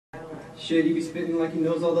Shit, he be spitting like he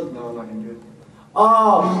knows all the... No, I'm not gonna do it.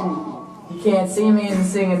 Oh, you can't see me in the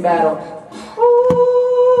singing battle.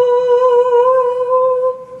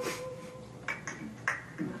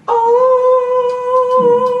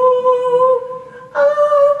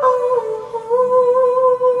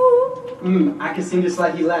 I can sing just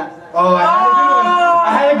like he laughed. Oh,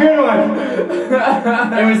 I had a good one.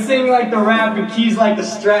 It was singing like the rap and keys like the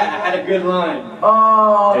Strat. I had a good line.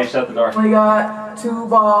 Oh, hey, shut the door. we got 2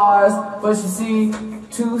 bars, but you see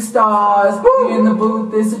 2 stars. Me in the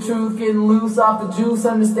booth, it's the truth, getting loose off the juice.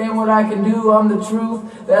 Understand what I can do, I'm the truth.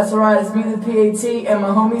 That's right, it's me, the PAT, and my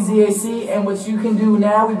homie ZAC. And what you can do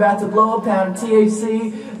now, we about to blow a pound of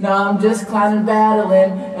THC. Now I'm just climbing,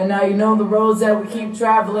 battling, and now you know the roads that we keep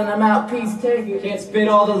traveling. I'm out, peace, take it. Can't spit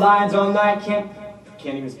all the lines all night, can't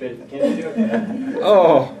even spit it. Can't even do it.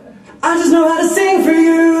 Oh. I just know how to sing for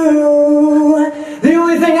you. The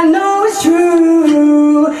only thing I know is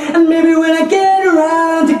true. And maybe when I get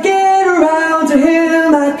around to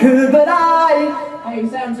him I could, but Hey, you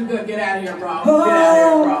sound too good, get out of here, bro. Oh. Get out of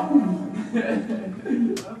here, bro.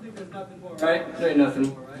 I don't think there's nothing more, right? There ain't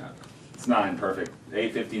nothing. It's 9, perfect.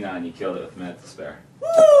 8:59, you killed it with a minute to spare.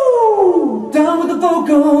 Woo! Done with the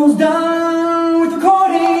vocals, done with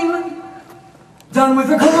recording. Done with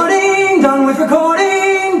recording, done with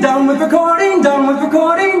recording, done with recording, done with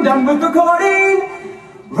recording, done with recording.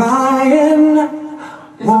 Ryan,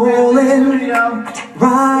 rolling,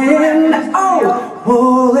 Ryan, oh,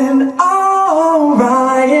 rolling, oh,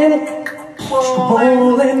 Ryan,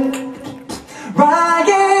 rolling,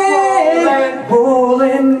 Ryan,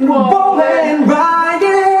 rolling, rolling,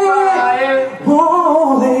 Ryan,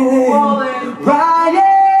 rolling,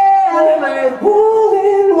 Ryan,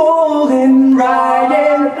 rolling, Ryan, rolling,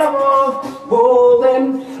 Ryan,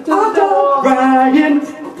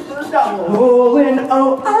 rolling,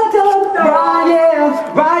 oh,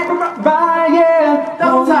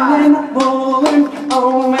 Ryan, rolling,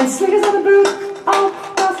 oh, and Slinger's in the booth, oh,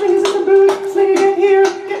 now Slinger's in the booth, Slinger get here,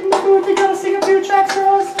 get in the booth, you gotta sing a few tracks for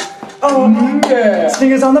us. Oh, yeah,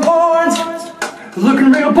 Slinger's on the boards,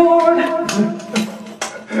 looking real bored.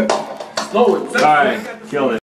 Alright, killed it.